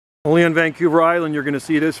Only on Vancouver Island you're going to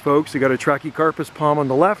see this, folks. You got a Trachycarpus palm on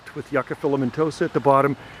the left with Yucca filamentosa at the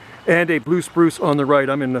bottom and a blue spruce on the right.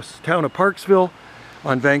 I'm in the town of Parksville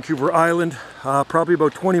on Vancouver Island, probably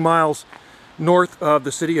about 20 miles north of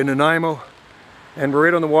the city of Nanaimo. And we're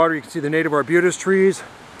right on the water. You can see the native arbutus trees.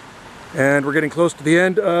 And we're getting close to the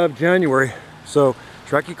end of January. So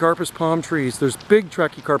Trachycarpus palm trees. There's big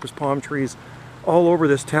Trachycarpus palm trees all over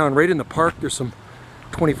this town. Right in the park there's some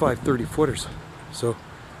 25, 30 footers. So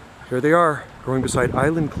here they are, growing beside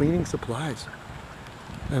island cleaning supplies.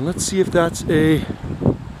 And let's see if that's I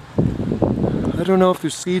don't know if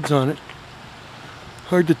there's seeds on it.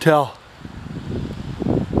 Hard to tell.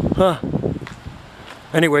 Huh.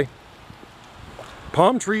 Anyway,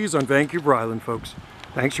 palm trees on Vancouver Island, folks.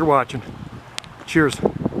 Thanks for watching. Cheers.